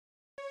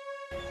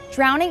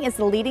Drowning is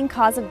the leading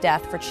cause of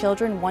death for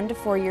children 1 to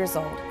 4 years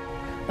old.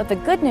 But the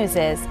good news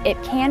is it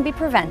can be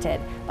prevented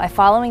by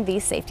following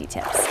these safety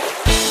tips.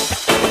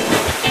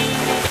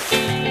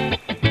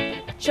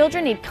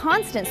 Children need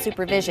constant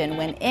supervision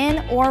when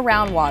in or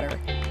around water,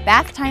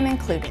 bath time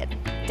included.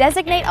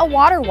 Designate a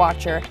water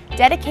watcher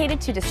dedicated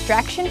to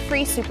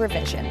distraction-free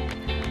supervision.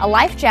 A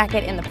life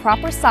jacket in the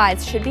proper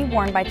size should be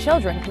worn by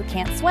children who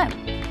can't swim.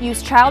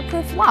 Use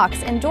child-proof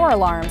locks and door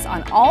alarms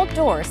on all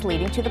doors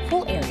leading to the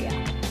pool area.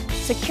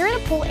 Secure the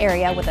pool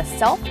area with a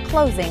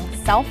self-closing,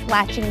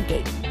 self-latching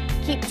gate.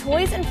 Keep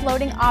toys and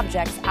floating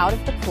objects out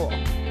of the pool.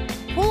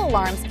 Pool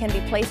alarms can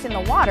be placed in the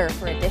water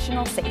for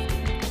additional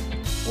safety.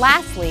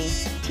 Lastly,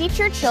 teach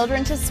your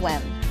children to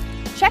swim.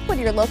 Check with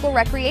your local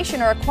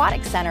recreation or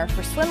aquatic center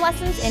for swim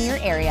lessons in your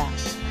area.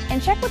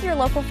 And check with your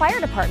local fire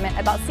department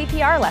about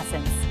CPR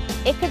lessons.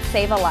 It could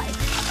save a life.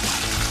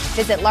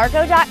 Visit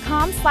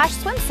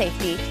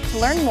largo.com/swimsafety to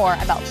learn more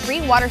about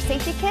free water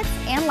safety kits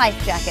and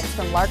life jackets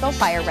from Largo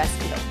Fire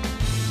Rescue.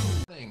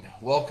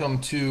 Welcome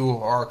to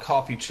our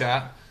coffee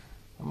chat.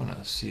 I'm going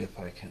to see if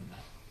I can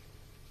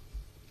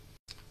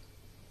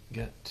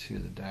get to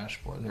the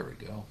dashboard. There we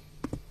go.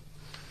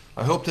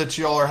 I hope that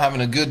you all are having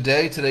a good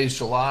day. Today's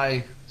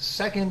July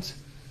 2nd.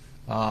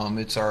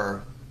 It's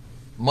our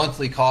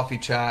monthly coffee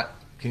chat.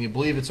 Can you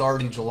believe it's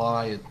already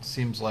July? It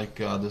seems like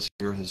this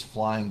year is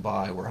flying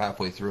by. We're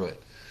halfway through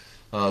it.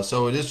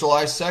 So it is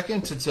July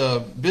 2nd. It's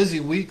a busy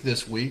week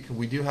this week.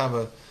 We do have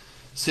a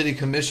city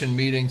commission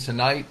meeting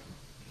tonight.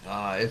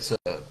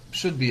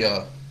 Should be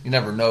you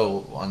never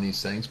know on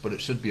these things, but it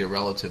should be a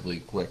relatively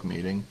quick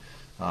meeting.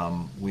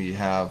 We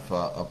have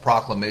a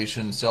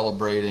proclamation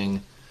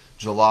celebrating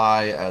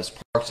July as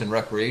Parks and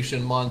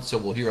Recreation Month, so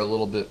we'll hear a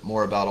little bit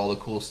more about all the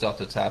cool stuff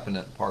that's happened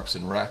at Parks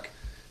and Rec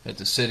at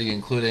the city,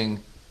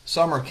 including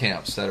summer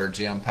camps that are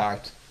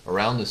jam-packed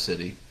around the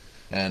city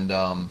and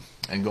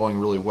going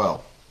really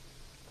well.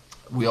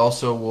 We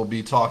also will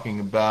be talking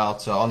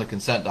about, on the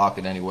consent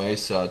docket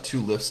anyways, 2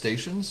 lift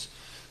stations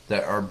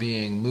that are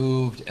being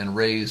moved and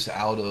raised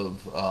out of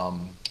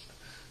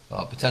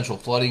potential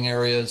flooding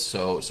areas,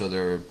 so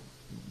they're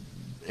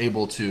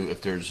able to,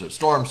 if there's a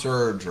storm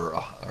surge or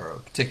a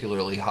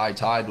particularly high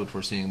tide, which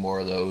we're seeing more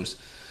of those,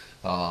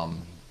 or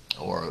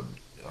a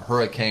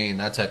hurricane,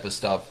 that type of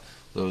stuff,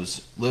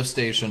 those lift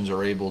stations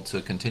are able to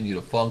continue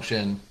to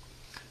function.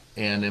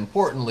 And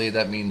importantly,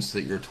 that means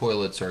that your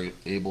toilets are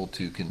able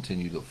to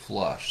continue to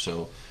flush.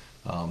 So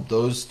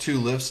those 2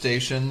 lift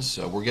stations,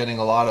 we're getting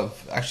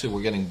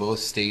we're getting both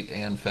state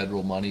and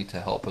federal money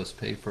to help us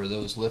pay for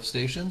those lift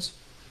stations.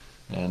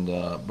 And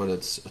but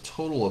it's a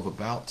total of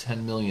about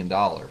 $10 million.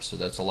 So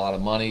that's a lot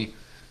of money,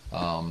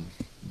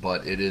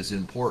 but it is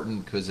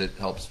important because it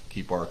helps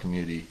keep our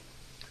community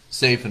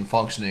safe and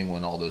functioning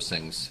when all those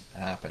things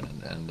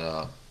happen. And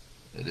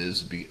it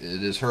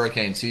is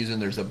hurricane season.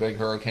 There's a big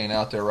hurricane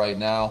out there right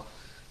now.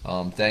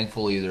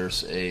 Thankfully,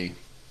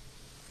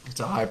 it's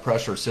a high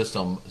pressure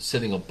system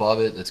sitting above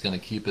it that's going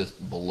to keep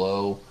it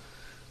below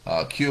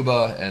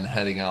Cuba and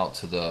heading out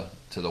to the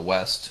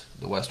west,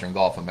 the western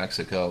Gulf of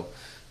Mexico.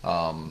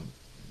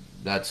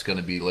 That's going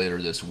to be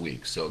later this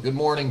week. So good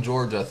morning,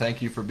 Georgia.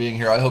 Thank you for being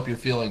here. I hope you're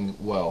feeling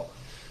well.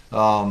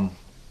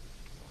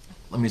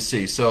 Let me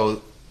see.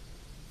 So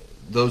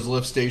those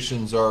lift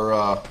stations are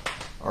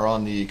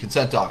on the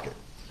consent docket.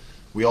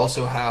 We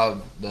also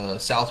have the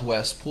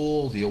Southwest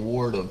Pool, the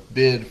award of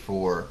bid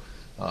for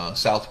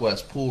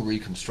Southwest Pool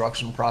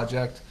Reconstruction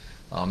Project.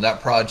 That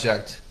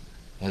project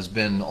has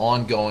been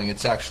ongoing.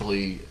 It's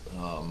actually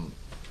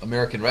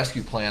American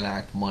Rescue Plan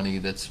Act money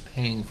that's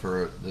paying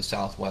for the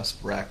Southwest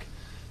Rec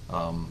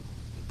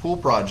pool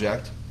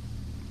project,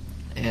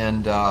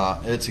 and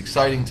it's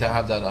exciting to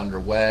have that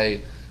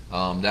underway.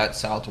 That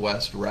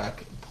Southwest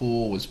Rec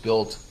pool was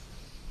built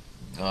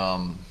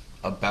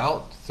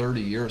about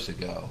 30 years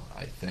ago,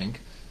 I think,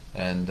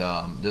 and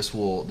this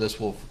will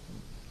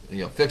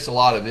fix a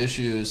lot of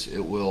issues.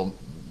 It will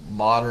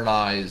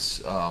modernize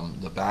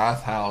the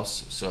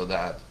bathhouse so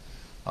that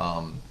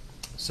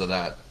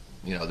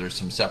there's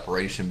some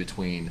separation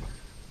between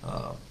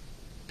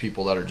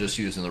people that are just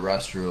using the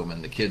restroom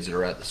and the kids that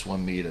are at the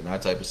swim meet and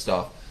that type of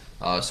stuff.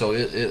 So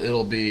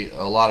it'll be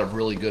a lot of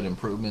really good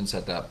improvements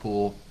at that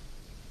pool.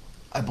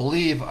 I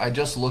believe I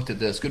just looked at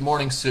this. Good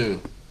morning,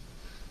 Sue.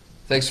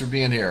 Thanks for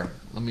being here.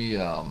 Let me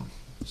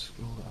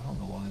scroll. I don't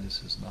know why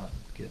this is not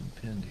getting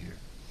pinned here.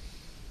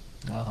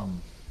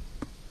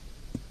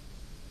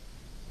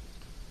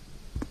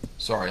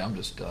 Sorry, I'm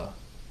just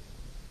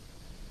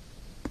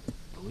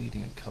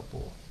deleting a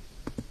couple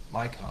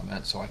my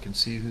comments so I can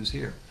see who's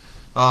here.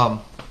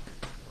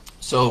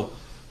 So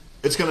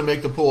it's going to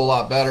make the pool a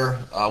lot better.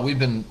 We've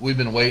been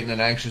waiting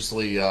and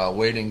anxiously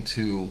waiting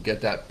to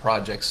get that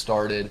project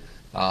started.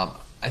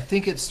 I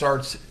think it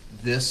starts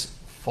this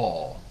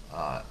fall,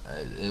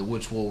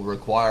 which will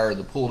require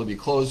the pool to be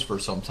closed for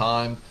some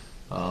time.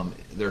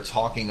 They're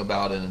talking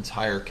about an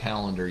entire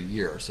calendar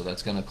year, so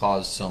that's going to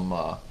cause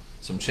some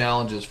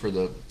challenges for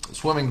the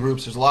swimming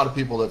groups. There's a lot of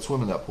people that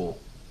swim in that pool,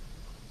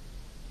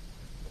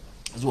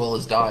 as well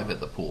as dive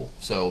at the pool.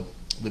 So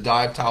The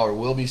dive tower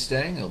will be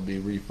staying. It'll be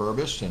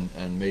refurbished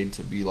and made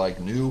to be like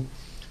new.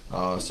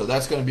 So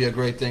that's going to be a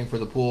great thing for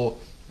the pool.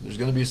 There's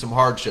going to be some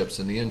hardships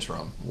in the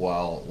interim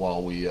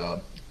while we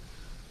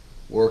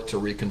work to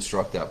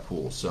reconstruct that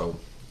pool. So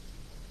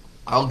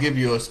I'll give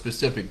you a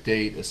specific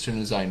date as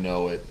soon as I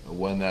know it,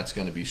 when that's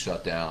going to be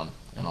shut down,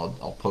 and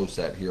I'll post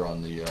that here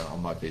on the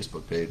on my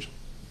Facebook page.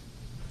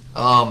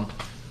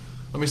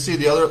 Let me see.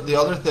 The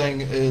other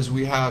thing is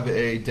we have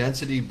a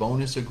density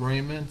bonus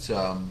agreement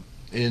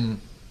in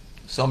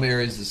some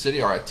areas of the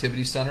city. Our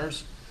activity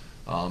centers,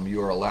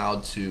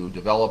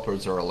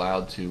 developers are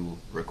allowed to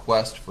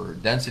request for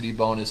density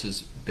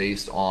bonuses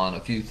based on a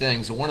few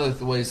things. And one of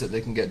the ways that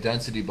they can get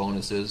density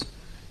bonuses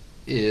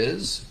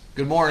is,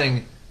 good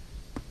morning,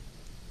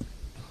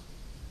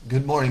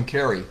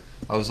 Carrie.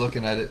 I was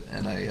looking at it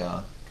and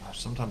gosh,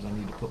 sometimes I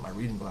need to put my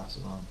reading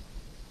glasses on.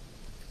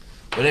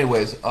 But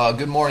anyways,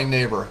 good morning,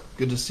 neighbor.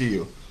 Good to see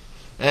you.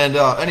 And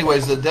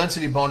anyways, the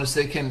density bonus,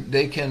 they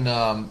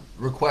can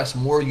request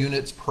more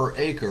units per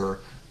acre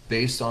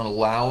based on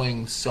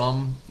allowing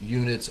some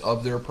units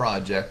of their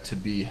project to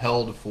be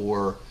held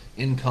for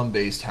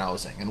income-based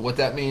housing. And what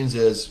that means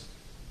is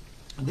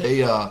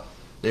they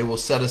will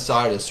set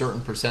aside a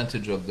certain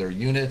percentage of their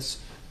units,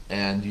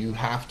 and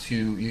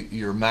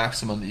your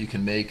maximum that you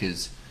can make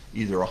is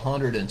either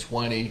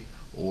 120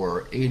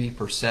 or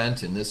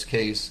 80% in this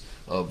case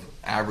of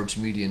average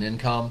median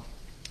income,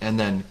 and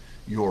then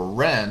your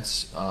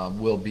rents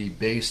will be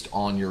based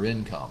on your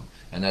income,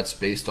 and that's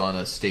based on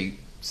a state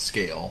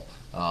scale.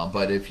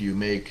 But if you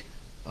make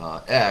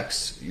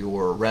X,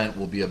 your rent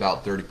will be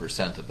about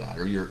 30% of that,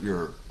 or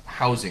your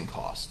housing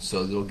cost.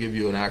 So they'll give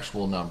you an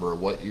actual number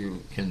of what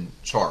you can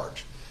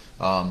charge.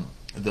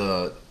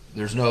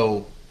 There's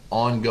no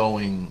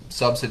ongoing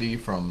subsidy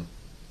from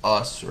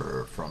us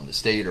or from the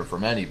state or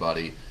from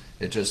anybody.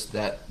 It just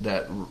that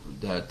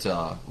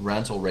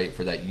rental rate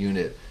for that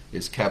unit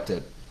is kept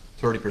at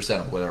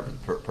 30% of whatever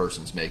the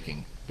person's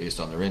making based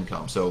on their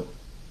income. So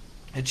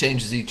it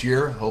changes each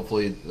year.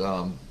 Hopefully,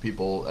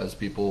 as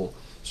people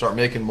start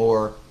making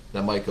more,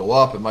 that might go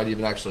up. It might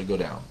even actually go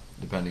down,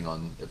 depending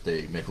on if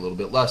they make a little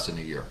bit less in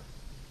a year.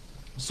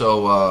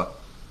 So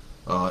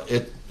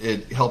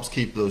it helps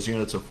keep those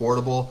units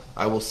affordable.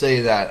 I will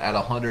say that at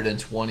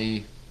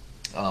 120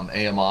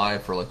 AMI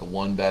for like a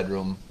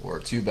 1-bedroom or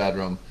a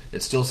 2-bedroom,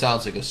 it still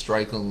sounds like a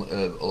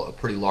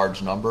pretty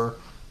large number.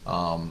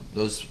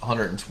 Those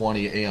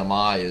 120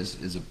 AMI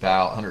is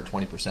about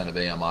 120% of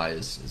AMI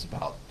is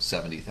about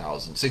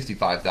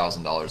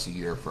 $65,000 a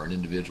year for an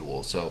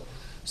individual. So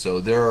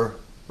their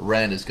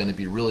rent is going to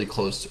be really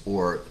close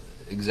or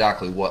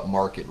exactly what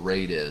market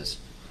rate is.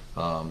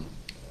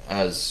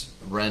 As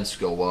rents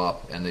go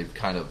up, and they've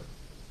kind of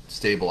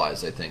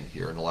stabilized, I think,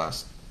 here in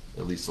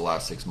at least the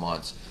last 6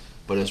 months.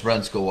 But as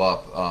rents go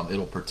up,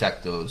 it'll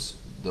protect those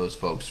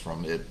folks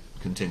from it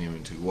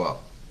continuing to go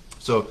up.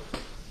 So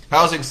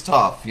housing's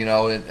tough,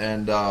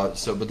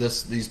 but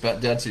these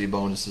density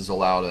bonuses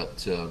allow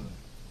to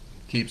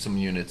keep some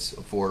units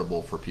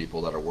affordable for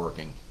people that are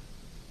working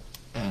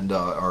and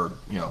are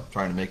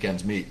trying to make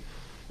ends meet.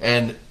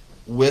 And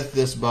with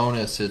this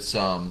bonus,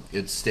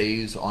 it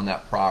stays on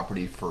that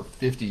property for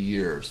 50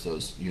 years.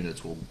 Those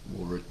units will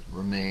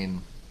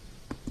remain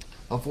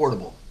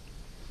affordable.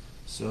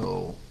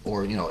 So,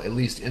 or at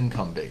least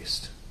income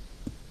based.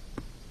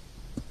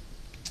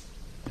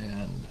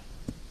 And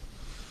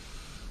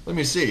let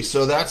me see.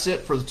 So that's it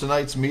for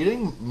tonight's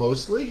meeting,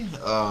 mostly.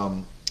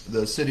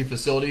 The city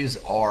facilities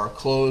are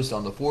closed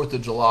on the 4th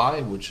of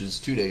July, which is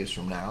 2 days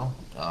from now.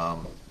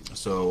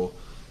 So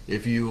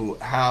if you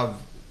have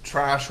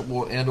trash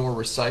and or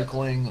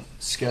recycling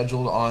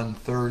scheduled on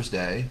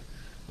Thursday,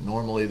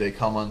 normally they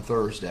come on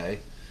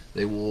Thursday,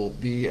 they will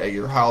be at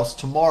your house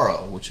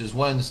tomorrow, which is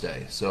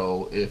Wednesday.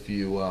 So if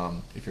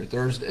your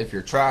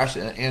trash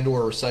and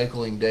or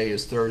recycling day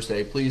is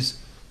Thursday, please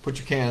put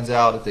your cans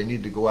out if they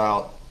need to go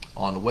out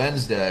on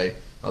Wednesday.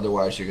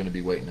 Otherwise, you're going to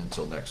be waiting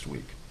until next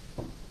week.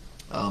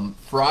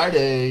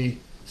 Friday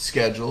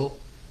schedule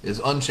is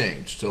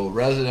unchanged. So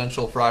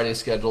residential Friday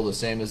schedule the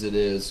same as it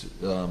is.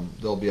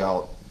 They'll be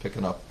out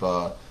picking up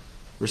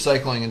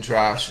recycling and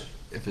trash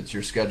if it's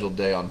your scheduled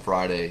day on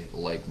Friday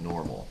like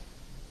normal.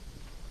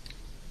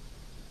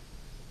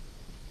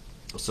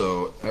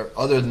 So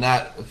other than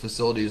that, the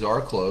facilities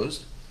are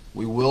closed.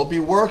 We will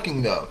be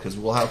working though, because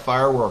we'll have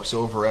fireworks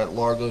over at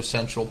Largo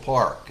Central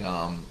Park.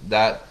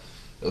 That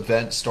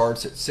event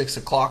starts at 6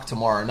 o'clock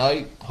tomorrow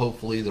night.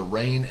 Hopefully the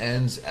rain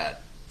ends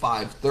at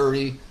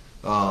 5:30,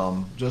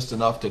 just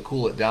enough to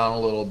cool it down a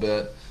little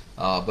bit.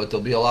 But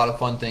there'll be a lot of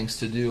fun things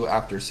to do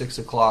after 6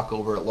 o'clock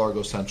over at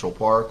Largo Central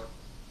Park.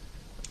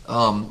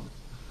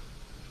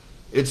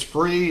 It's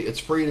free.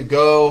 It's free to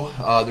go.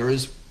 There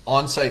is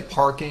on-site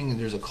parking.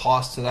 There's a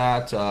cost to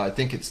that. I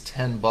think it's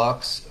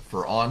 $10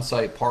 for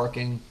on-site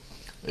parking.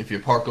 If you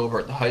park over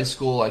at the high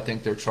school, I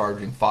think they're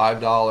charging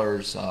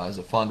 $5 as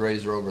a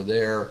fundraiser over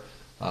there.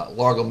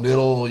 Largo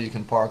Middle, you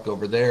can park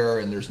over there,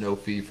 and there's no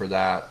fee for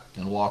that,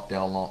 and walk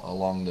down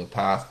along the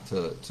path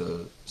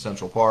to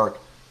Central Park.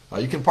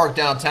 You can park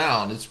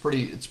downtown. It's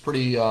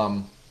pretty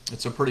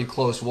it's a pretty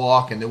close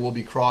walk, and there will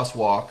be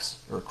crosswalks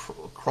or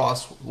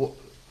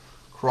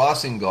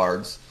crossing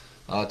guards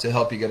to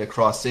help you get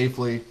across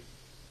safely.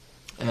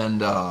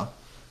 And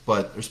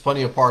but there's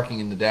plenty of parking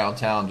in the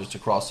downtown just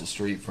across the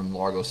street from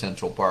Largo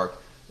Central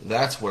Park.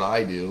 That's what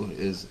I do.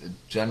 Is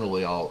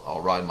generally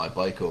I'll ride my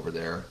bike over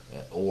there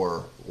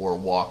or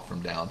walk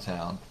from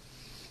downtown.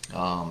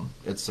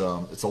 It's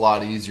a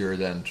lot easier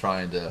than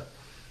trying to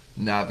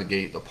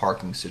navigate the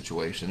parking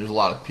situation. There's a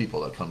lot of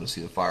people that come to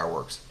see the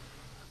fireworks.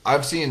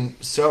 I've seen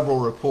several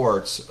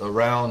reports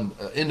around,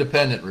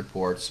 independent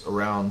reports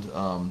around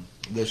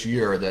this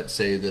year that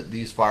say that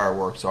these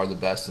fireworks are the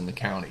best in the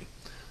county.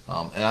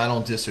 And I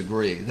don't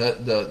disagree.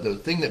 The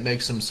thing that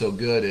makes them so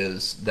good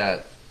is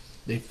that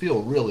they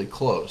feel really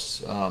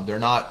close. They're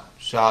not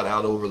shot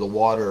out over the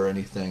water or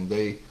anything.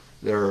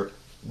 They're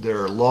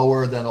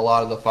lower than a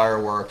lot of the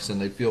fireworks, and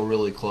they feel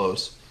really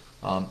close.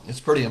 It's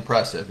pretty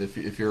impressive.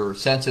 If you're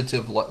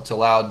sensitive to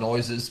loud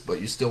noises, but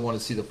you still want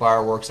to see the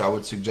fireworks, I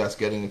would suggest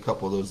getting a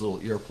couple of those little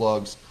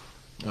earplugs,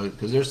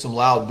 because there's some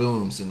loud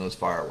booms in those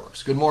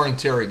fireworks. Good morning,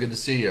 Terry. Good to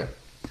see you.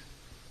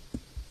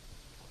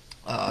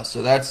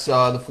 So that's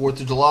the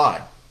 4th of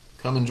July.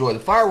 Come enjoy. The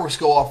fireworks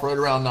go off right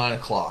around 9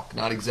 o'clock.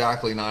 Not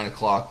exactly 9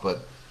 o'clock,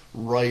 but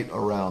right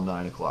around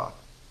 9 o'clock.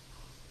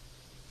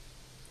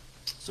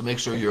 So make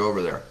sure you're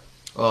over there.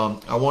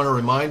 I want to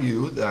remind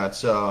you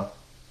that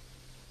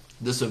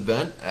this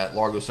event at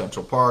Largo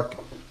Central Park,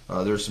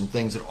 there's some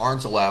things that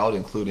aren't allowed,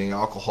 including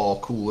alcohol,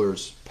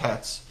 coolers,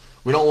 pets.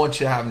 We don't want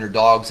you having your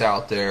dogs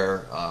out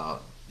there.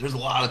 There's a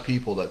lot of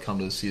people that come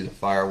to see the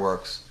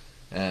fireworks,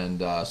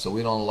 and so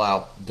we don't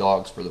allow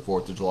dogs for the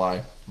 4th of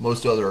July.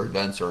 Most other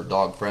events are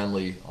dog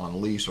friendly,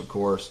 on leash of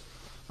course,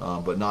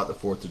 but not the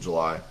 4th of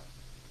July.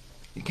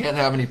 You can't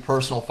have any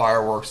personal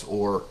fireworks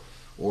or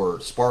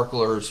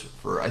sparklers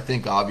for, I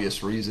think,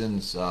 obvious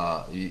reasons.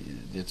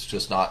 It's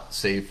just not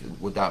safe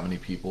with that many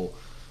people.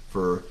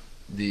 For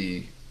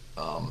the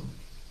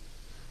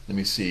let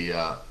me see,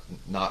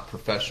 not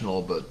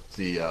professional, but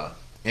the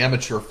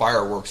amateur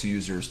fireworks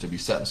users to be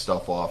setting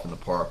stuff off in the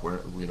park,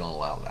 we don't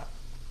allow that.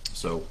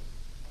 So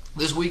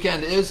this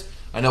weekend is,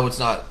 I know it's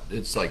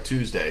like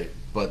Tuesday,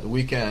 but the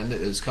weekend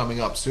is coming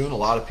up soon. A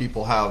lot of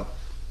people have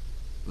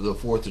the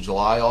 4th of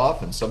July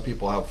off, and some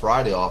people have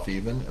Friday off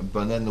even.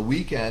 But then the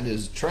weekend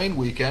is train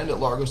weekend at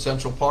Largo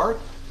Central Park.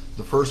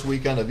 The first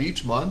weekend of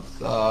each month,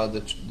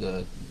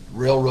 the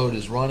railroad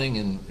is running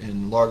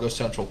in Largo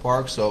Central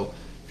Park. So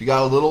if you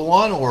got a little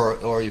one,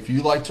 or if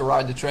you like to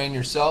ride the train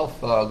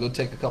yourself, go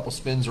take a couple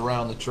spins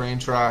around the train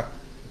track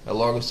at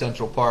Largo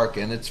Central Park,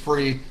 and it's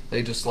free.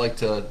 They just like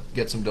to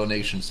get some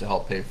donations to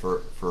help pay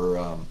for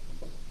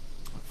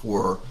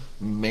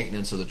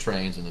maintenance of the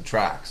trains and the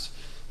tracks.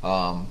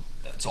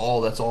 That's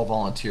all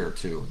volunteer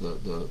too.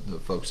 The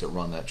folks that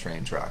run that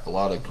train track. A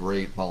lot of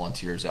great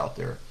volunteers out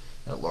there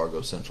at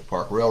Largo Central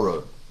Park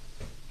Railroad.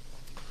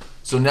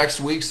 So next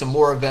week, some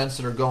more events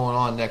that are going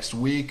on next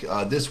week.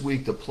 This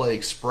week, the Play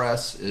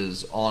Express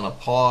is on a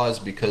pause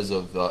because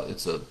of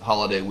it's a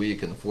holiday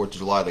week and the 4th of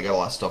July. They got a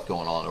lot of stuff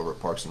going on over at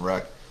Parks and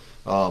Rec.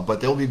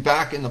 But they'll be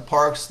back in the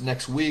parks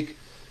next week.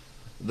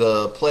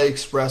 The Play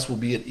Express will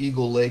be at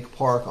Eagle Lake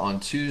Park on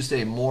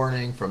Tuesday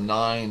morning from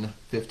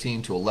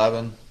 9:15 to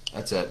 11.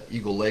 That's at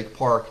Eagle Lake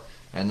Park.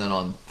 And then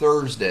on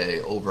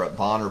Thursday over at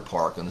Bonner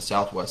Park on the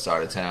southwest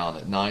side of town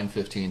at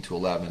 9:15 to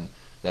 11.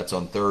 That's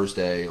on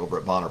Thursday over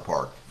at Bonner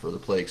Park for the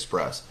Play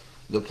Express.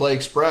 The Play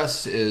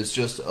Express is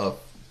just a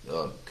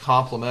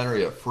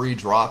complimentary, a free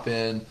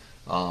drop-in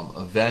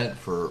event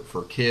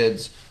for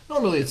kids.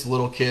 Normally it's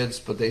little kids,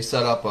 but they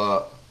set up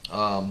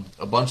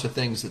a bunch of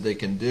things that they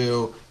can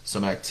do,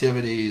 some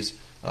activities.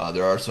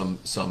 There are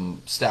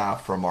some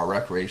staff from our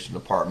recreation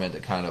department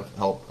that kind of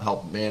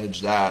help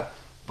manage that.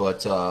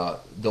 But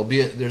we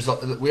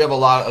have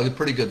a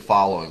pretty good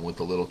following with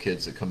the little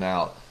kids that come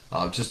out.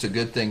 Just a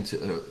good thing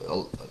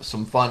to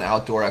some fun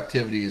outdoor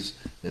activities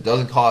that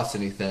doesn't cost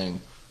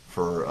anything.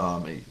 For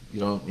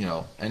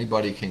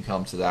anybody can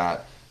come to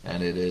that,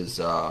 and it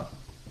is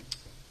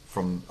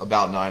from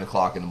about 9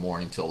 o'clock in the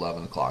morning till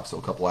 11 o'clock, so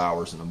a couple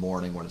hours in the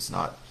morning when it's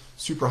not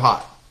super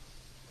hot.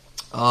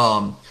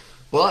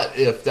 But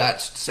if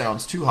that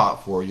sounds too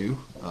hot for you,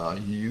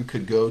 you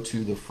could go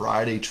to the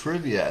Friday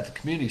trivia at the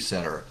community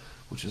center,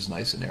 which is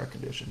nice and air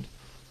conditioned.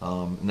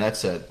 And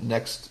that's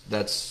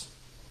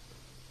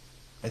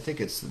I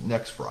think it's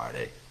next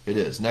Friday. It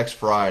is next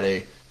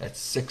Friday at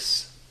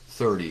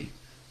 6:30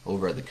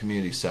 over at the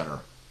community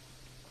center.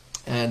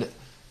 And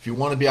if you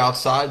want to be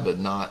outside but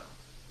not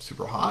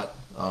super hot,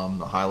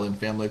 the Highland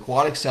Family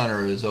Aquatic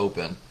Center is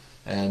open.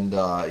 And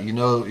as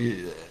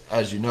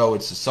you know,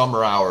 it's the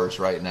summer hours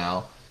right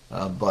now.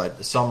 But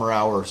the summer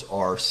hours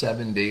are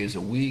 7 days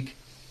a week.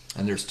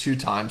 And there's 2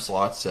 time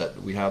slots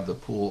that we have the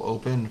pool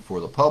open for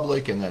the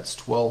public, and that's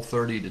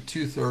 12:30 to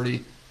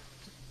 2:30,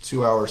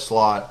 2-hour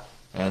slot,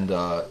 and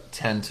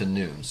 10 to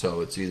noon.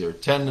 So it's either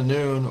 10 to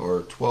noon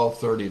or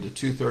 12:30 to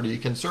 2:30. You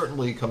can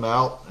certainly come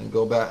out and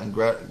go back and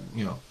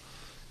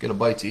get a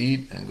bite to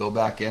eat and go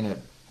back in at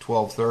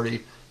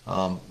 12:30.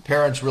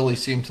 Parents really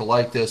seem to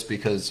like this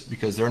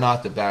because they're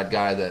not the bad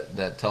guy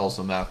that tells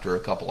them after a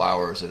couple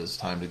hours that it's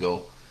time to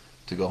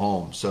go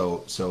home.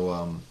 So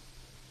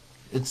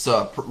it's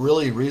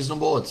really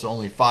reasonable. It's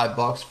only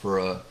 $5 for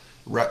a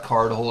rec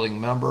card holding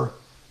member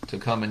to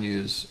come and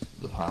use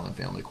the Highland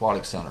Family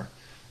Aquatic Center.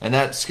 And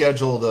that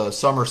schedule, the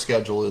summer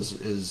schedule,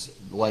 is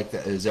like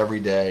that, is every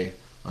day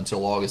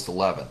until August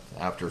 11th.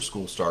 After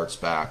school starts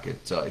back,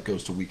 it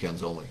goes to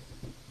weekends only.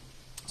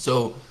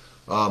 So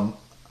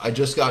I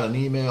just got an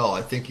email,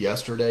 I think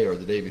yesterday or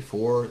the day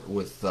before,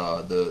 with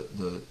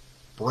the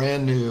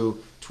brand new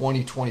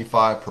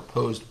 2025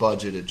 proposed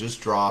budget. It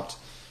just dropped.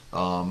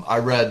 I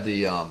read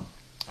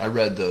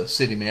the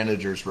city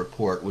manager's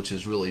report, which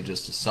is really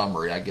just a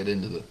summary.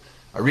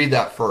 I read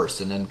that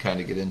first and then kind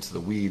of get into the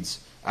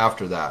weeds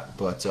after that.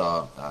 But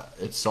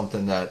it's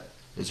something that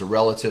is a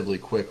relatively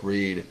quick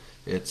read.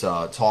 It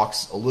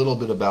talks a little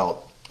bit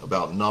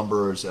about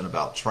numbers and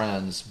about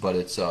trends, but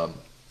it's a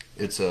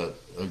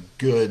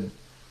good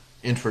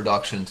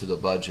introduction to the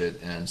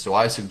budget. And so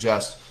I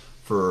suggest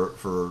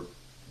for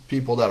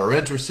people that are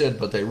interested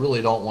but they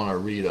really don't want to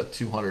read a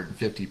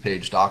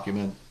 250-page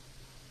document,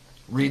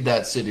 read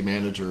that city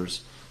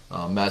manager's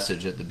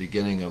message at the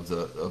beginning of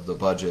the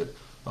budget,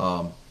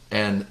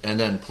 and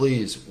then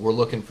please, we're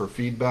looking for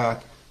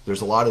feedback.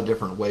 There's a lot of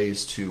different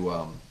ways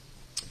to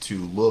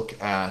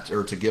look at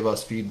or to give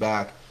us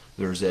feedback.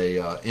 There's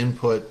a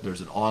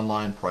there's an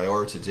online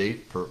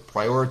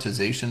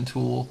prioritization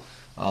tool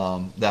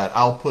that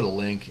I'll put a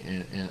link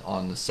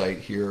on the site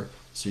here,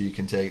 so you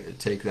can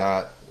take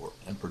that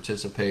and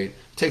participate.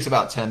 It takes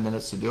about 10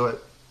 minutes to do it.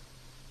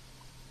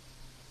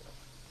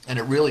 And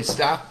it really,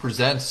 staff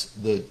presents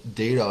the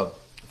data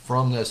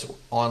from this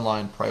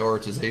online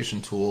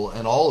prioritization tool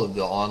and all of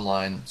the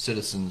online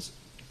citizens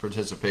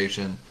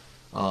participation,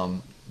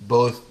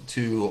 both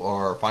to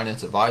our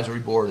Finance Advisory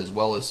Board as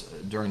well as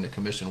during the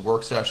Commission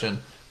work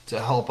session, to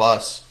help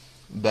us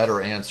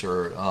better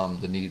answer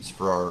the needs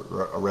for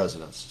our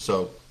residents.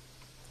 So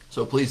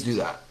please do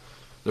that.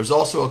 There's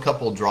also a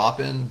couple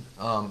drop-in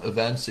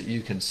events that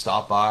you can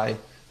stop by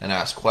and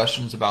ask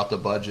questions about the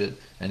budget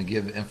and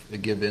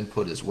give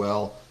input as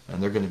well.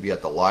 And they're going to be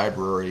at the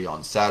library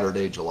on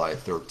Saturday, July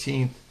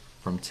 13th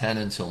from 10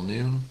 until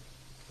noon.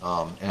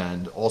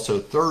 And also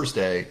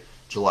Thursday,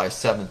 July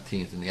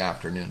 17th in the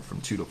afternoon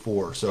from 2 to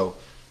 4. So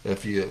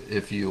if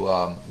you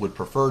would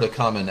prefer to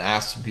come and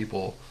ask some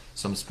people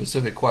some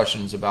specific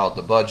questions about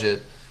the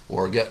budget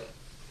or get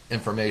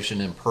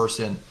information in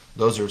person,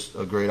 those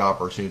are a great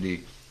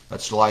opportunity.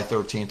 That's July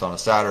 13th on a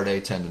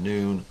Saturday, 10 to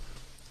noon,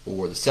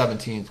 or the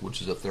 17th,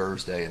 which is a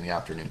Thursday in the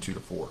afternoon, 2 to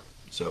 4.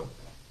 So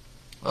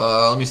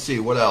let me see,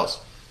 what else?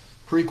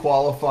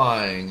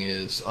 Pre-qualifying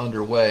is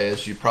underway.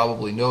 As you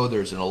probably know,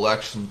 there's an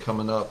election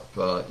coming up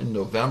in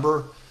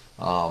November,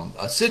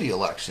 a city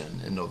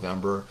election in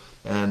November,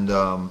 and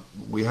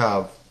we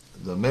have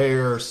the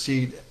mayor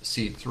seat,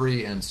 seat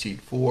 3 and seat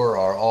 4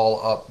 are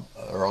all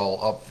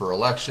up for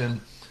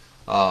election,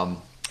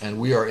 and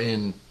we are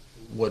in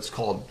what's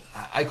called,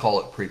 I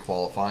call it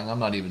pre-qualifying. I'm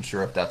not even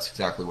sure if that's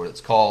exactly what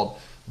it's called,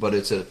 but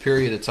it's a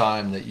period of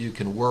time that you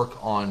can work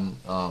on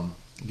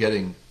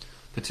getting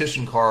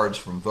petition cards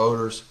from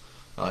voters.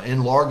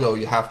 In Largo,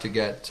 you have to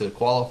get, to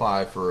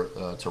qualify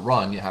for to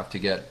run, you have to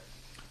get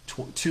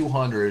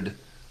 200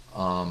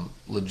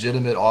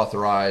 legitimate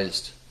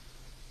authorized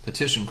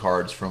petition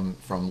cards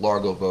from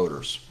Largo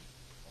voters.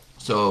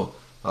 So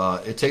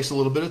it takes a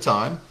little bit of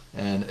time,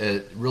 and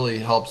it really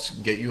helps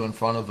get you in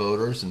front of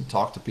voters and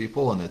talk to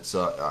people, and it's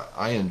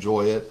I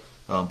enjoy it.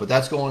 But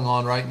that's going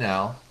on right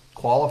now.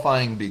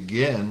 Qualifying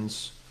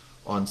begins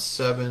on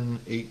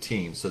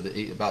 7/18, so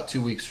about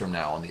 2 weeks from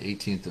now, on the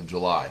 18th of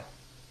July.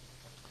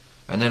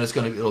 And then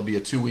it'll be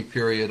a 2-week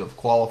period of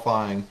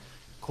qualifying.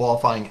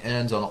 Qualifying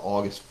ends on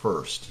August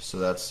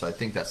 1st, so I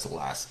think that's the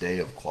last day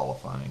of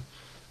qualifying.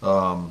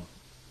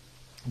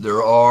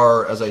 There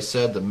are, as I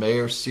said, the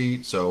mayor's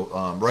seat.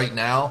 So right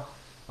now,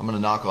 I'm going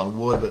to knock on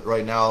wood, but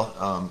right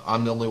now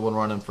I'm the only one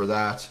running for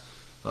that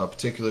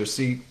particular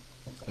seat.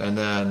 And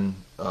then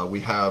we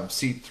have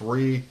seat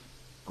 3.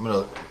 I'm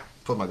going to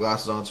put my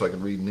glasses on so I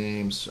can read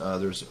names.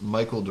 There's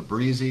Michael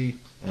DeBreezy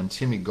and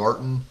Timmy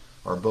Garton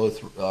are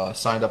both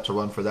signed up to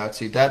run for that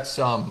seat. That's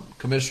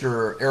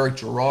Commissioner Eric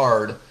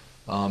Gerard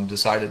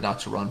decided not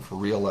to run for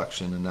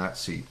re-election in that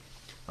seat.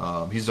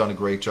 He's done a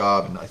great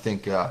job, and I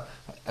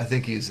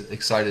think he's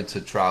excited to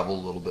travel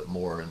a little bit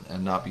more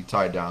and not be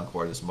tied down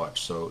quite as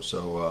much.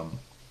 So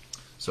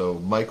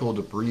Michael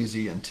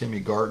DeBreezy and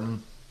Timmy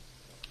Garton.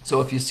 So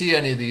if you see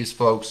any of these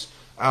folks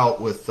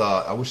out with,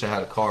 I wish I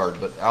had a card,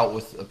 but out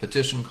with a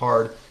petition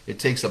card, it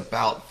takes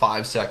about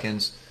 5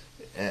 seconds,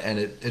 and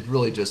it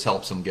really just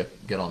helps them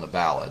get on the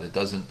ballot. It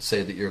doesn't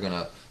say that you're going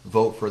to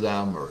vote for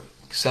them or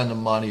send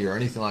them money or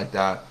anything like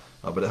that,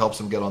 but it helps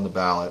them get on the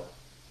ballot.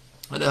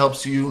 And it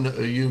helps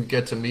you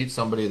get to meet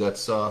somebody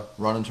that's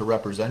running to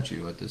represent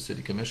you at the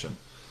city commission.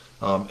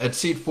 At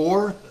seat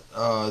 4,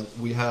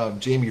 we have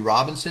Jamie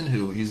Robinson,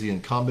 he's the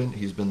incumbent.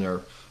 He's been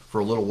there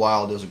for a little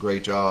while, does a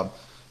great job.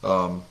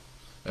 And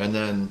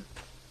then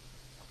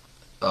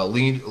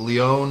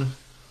Leon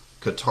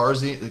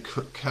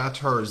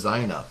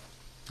Katarzyna,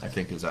 I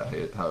think is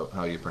that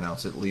how you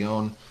pronounce it,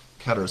 Leon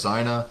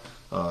Katarzyna,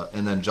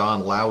 and then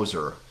John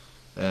Lauser.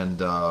 And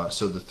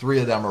so the three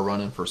of them are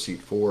running for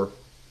seat 4.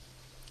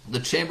 The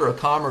Chamber of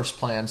Commerce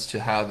plans to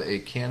have a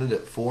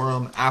candidate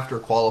forum after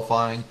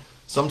qualifying.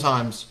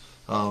 Sometimes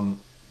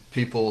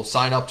people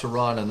sign up to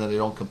run and then they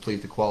don't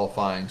complete the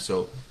qualifying,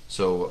 so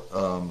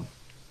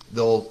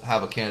they'll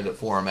have a candidate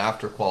forum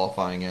after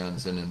qualifying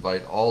ends and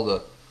invite all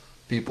the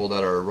people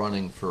that are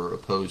running for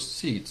opposed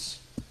seats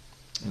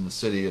in the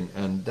city,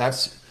 and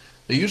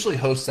they usually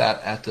host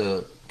that at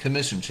the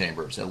commission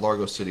chambers at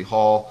Largo City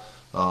Hall,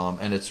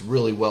 and it's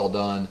really well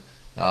done.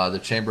 The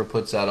chamber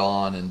puts that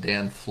on, and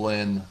Dan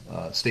Flynn,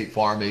 State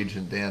Farm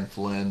agent Dan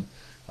Flynn,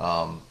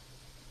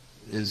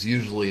 is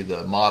usually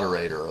the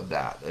moderator of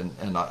that.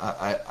 And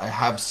I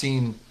have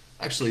seen,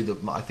 actually,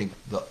 I think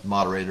the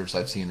moderators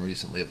I've seen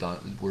recently have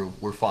done,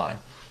 we're fine,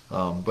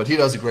 but he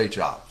does a great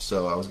job.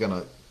 So I was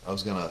gonna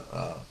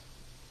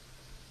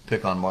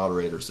pick on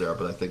moderators there,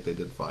 but I think they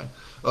did fine.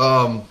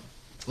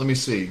 Let me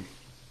see,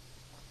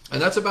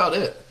 and that's about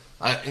it.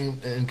 I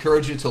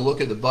encourage you to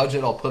look at the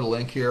budget. I'll put a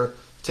link here.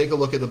 Take a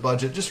look at the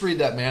budget. Just read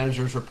that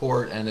manager's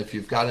report, and if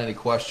you've got any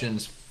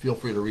questions, feel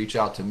free to reach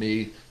out to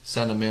me.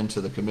 Send them in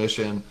to the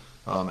commission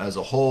as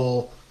a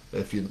whole.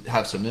 If you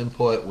have some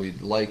input,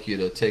 we'd like you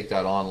to take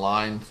that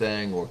online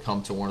thing or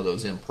come to one of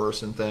those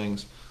in-person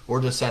things, or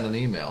just send an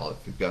email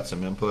if you've got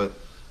some input.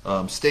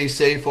 Stay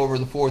safe over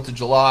the 4th of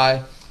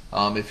July.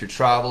 If you're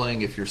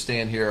traveling, if you're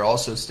staying here,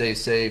 also stay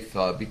safe.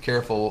 Be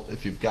careful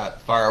if you've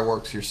got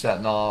fireworks you're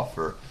setting off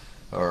or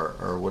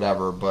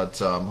whatever, but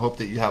hope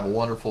that you have a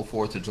wonderful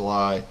 4th of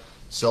July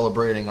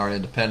celebrating our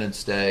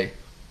Independence Day,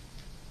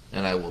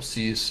 and I will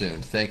see you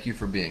soon. Thank you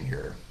for being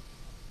here.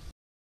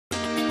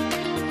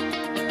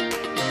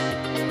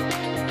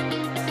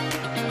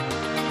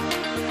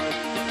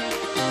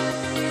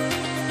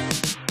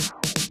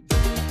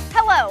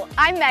 Hello,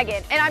 I'm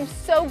Megan, and I'm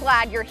so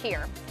glad you're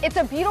here. It's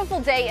a beautiful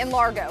day in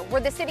Largo,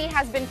 where the city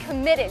has been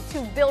committed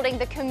to building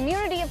the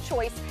community of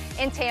choice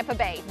in Tampa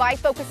Bay by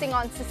focusing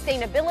on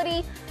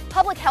sustainability,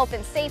 public health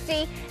and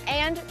safety,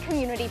 and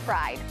community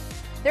pride.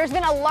 There's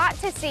been a lot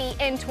to see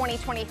in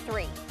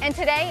 2023, and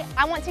today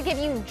I want to give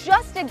you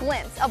just a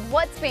glimpse of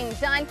what's being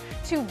done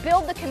to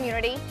build the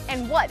community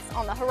and what's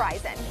on the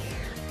horizon.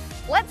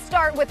 Let's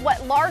start with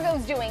what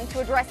Largo's doing to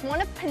address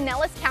one of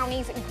Pinellas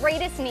County's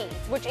greatest needs,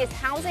 which is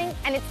housing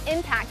and its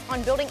impact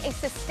on building a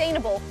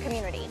sustainable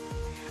community.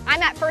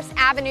 I'm at First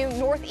Avenue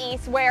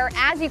Northeast, where,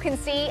 as you can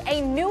see,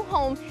 a new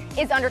home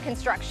is under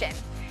construction.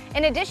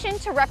 In addition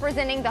to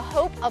representing the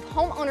hope of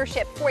home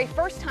ownership for a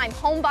first-time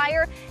home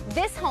buyer,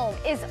 this home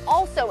is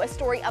also a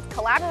story of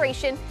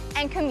collaboration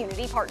and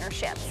community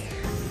partnerships.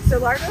 So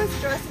Largo is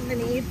addressing the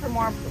need for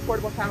more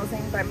affordable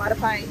housing by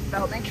modifying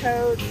development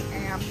codes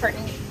and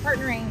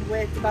partnering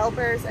with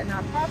developers and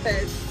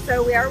nonprofits.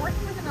 So we are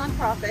working with a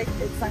nonprofit,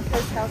 it's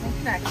Suncoast Housing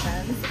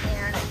Connections,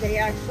 and they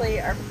actually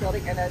are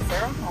building it as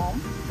their own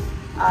home.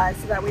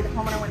 So that way the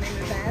homeowner, when they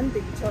move in,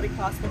 the utility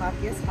costs will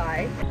not be as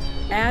high.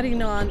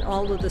 Adding on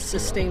all of the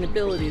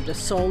sustainability, the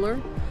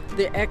solar,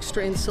 the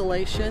extra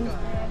insulation,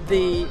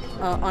 the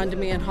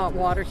on-demand hot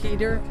water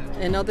heater,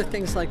 and other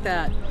things like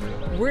that,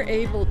 we're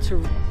able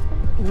to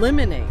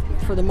eliminate,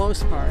 for the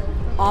most part,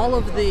 all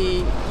of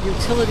the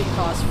utility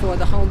costs for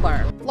the home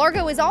buyer.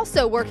 Largo is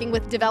also working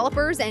with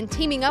developers and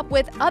teaming up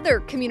with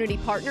other community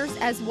partners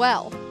as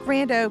well.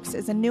 Grand Oaks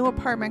is a new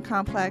apartment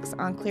complex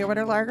on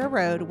Clearwater Largo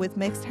Road with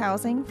mixed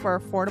housing for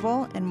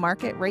affordable and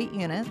market rate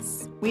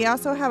units. We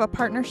also have a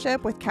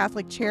partnership with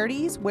Catholic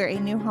Charities, where a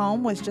new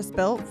home was just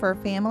built for a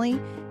family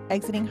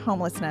exiting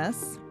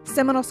homelessness.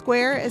 Seminole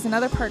Square is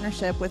another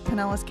partnership with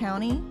Pinellas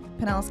County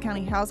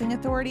Housing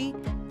Authority,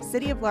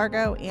 City of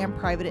Largo, and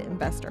private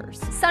investors.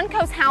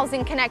 Suncoast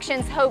Housing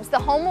Connections hopes the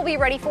home will be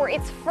ready for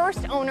its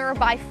first owner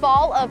by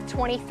fall of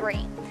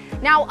 23.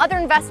 Now, other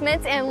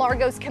investments in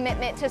Largo's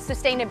commitment to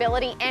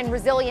sustainability and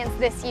resilience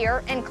this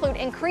year include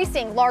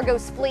increasing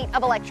Largo's fleet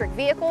of electric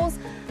vehicles,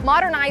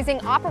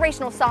 modernizing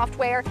operational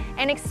software,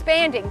 and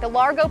expanding the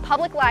Largo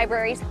Public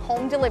Library's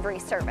home delivery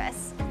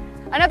service.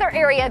 Another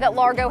area that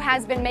Largo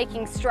has been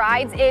making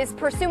strides is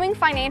pursuing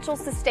financial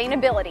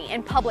sustainability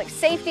and public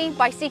safety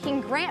by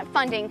seeking grant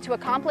funding to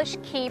accomplish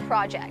key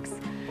projects.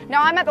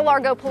 Now, I'm at the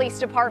Largo Police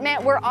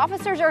Department, where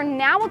officers are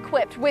now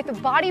equipped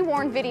with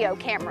body-worn video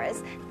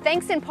cameras,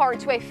 thanks in part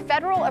to a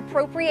federal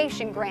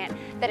appropriation grant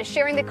that is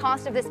sharing the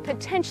cost of this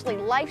potentially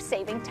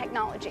life-saving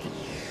technology.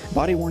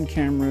 Body-worn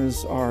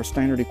cameras are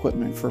standard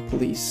equipment for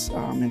police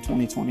in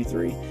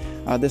 2023.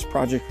 This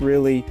project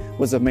really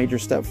was a major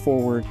step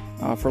forward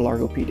for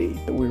Largo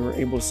PD. We were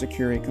able to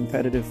secure a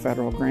competitive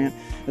federal grant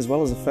as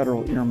well as a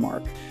federal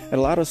earmark. It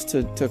allowed us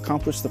to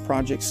accomplish the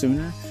project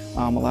sooner,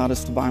 allowed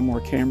us to buy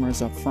more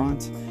cameras up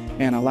front,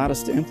 and allowed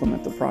us to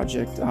implement the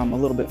project a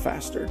little bit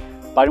faster.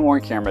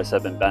 Body-worn cameras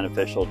have been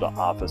beneficial to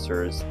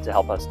officers to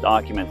help us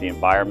document the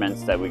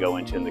environments that we go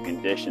into and the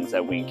conditions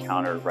that we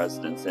encounter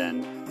residents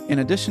in. In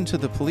addition to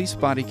the police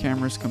body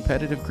cameras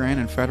competitive grant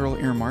and federal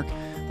earmark,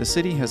 the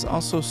city has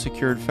also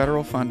secured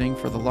federal funding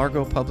for the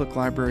Largo Public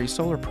Library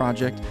solar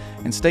project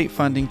and state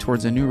funding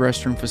towards a new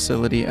restroom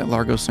facility at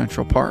Largo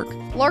Central Park.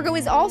 Largo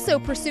is also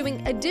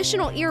pursuing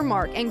additional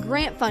earmark and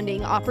grant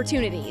funding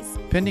opportunities.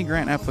 Pending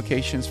grant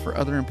applications for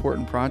other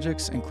important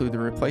projects include the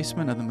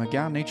replacement of the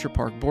McGowan Nature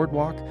Park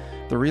Boardwalk,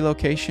 the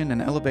relocation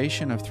and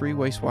elevation of 3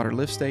 wastewater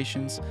lift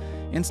stations,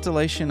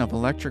 installation of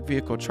electric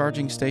vehicle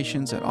charging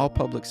stations at all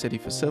public city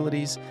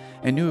facilities,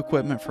 and new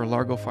equipment for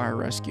Largo Fire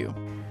Rescue.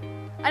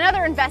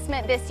 Another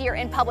investment this year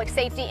in public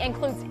safety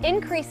includes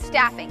increased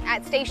staffing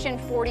at Station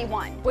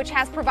 41, which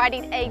has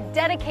provided a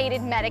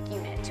dedicated medic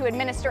unit to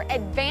administer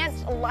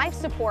advanced life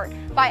support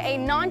by a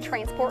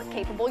non-transport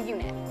capable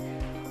unit.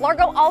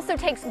 Largo also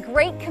takes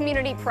great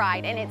community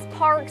pride in its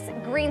parks,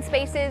 green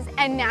spaces,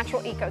 and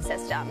natural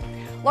ecosystem.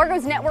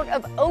 Largo's network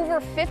of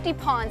over 50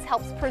 ponds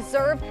helps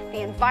preserve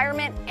the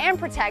environment and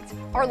protect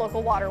our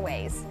local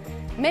waterways.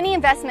 Many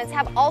investments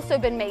have also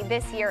been made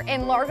this year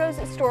in Largo's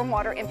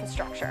stormwater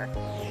infrastructure.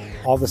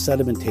 All the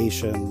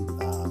sedimentation,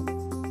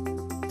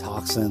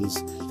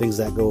 toxins, things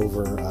that go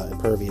over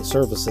impervious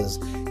surfaces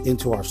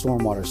into our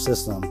stormwater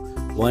system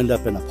will end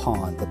up in a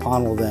pond. The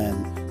pond will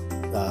then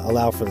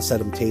allow for the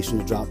sedimentation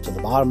to drop to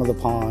the bottom of the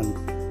pond,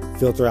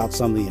 filter out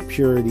some of the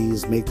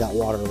impurities, make that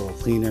water a little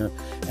cleaner,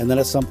 and then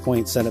at some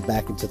point send it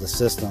back into the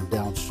system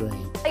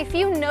downstream. A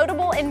few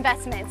notable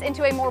investments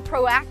into a more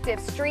proactive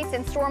streets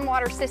and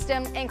stormwater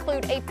system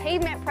include a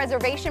pavement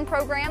preservation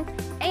program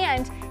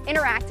and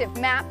interactive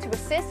map to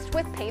assist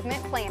with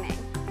pavement planning.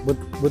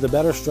 With a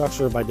better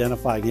structure of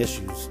identifying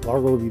issues,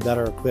 Largo will be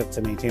better equipped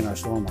to maintain our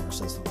stormwater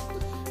system.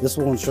 This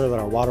will ensure that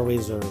our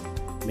waterways are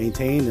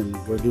maintained and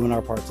we're doing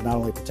our part to not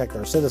only protect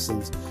our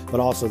citizens,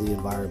 but also the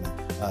environment,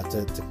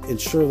 to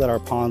ensure that our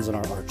ponds and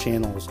our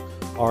channels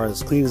are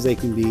as clean as they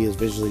can be, as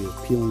visually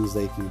appealing as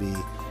they can be.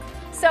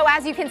 So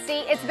as you can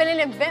see, it's been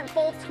an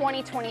eventful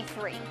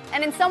 2023,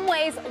 and in some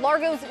ways,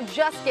 Largo's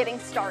just getting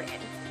started.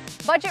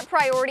 Budget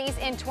priorities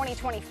in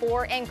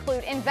 2024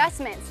 include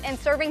investments in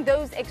serving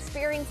those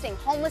experiencing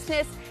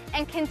homelessness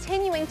and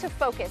continuing to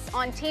focus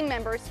on team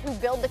members who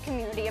build the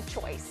community of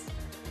choice.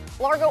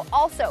 Largo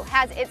also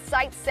has its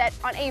sights set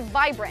on a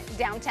vibrant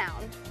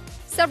downtown.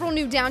 Several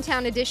new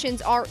downtown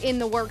additions are in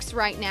the works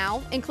right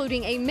now,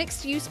 including a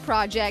mixed-use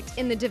project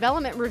in the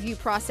development review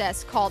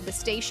process called The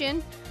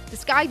Station, the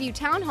Skyview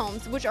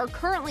Townhomes, which are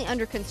currently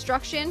under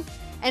construction,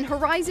 and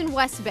Horizon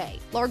West Bay,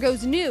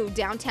 Largo's new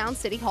downtown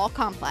City Hall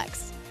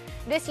complex.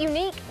 This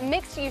unique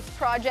mixed-use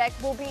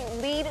project will be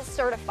LEED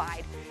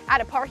certified,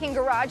 add a parking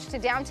garage to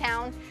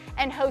downtown,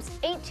 and host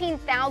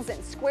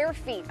 18,000 square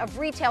feet of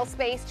retail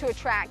space to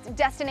attract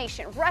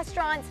destination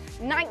restaurants,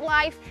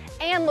 nightlife,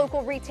 and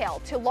local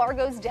retail to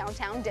Largo's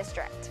downtown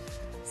district.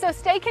 So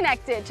stay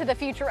connected to the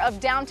future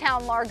of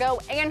downtown Largo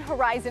and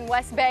Horizon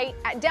West Bay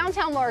at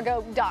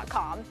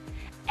downtownlargo.com.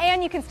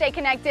 And you can stay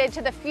connected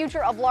to the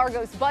future of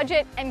Largo's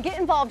budget and get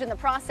involved in the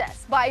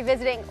process by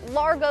visiting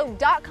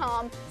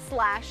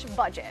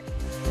largo.com/budget.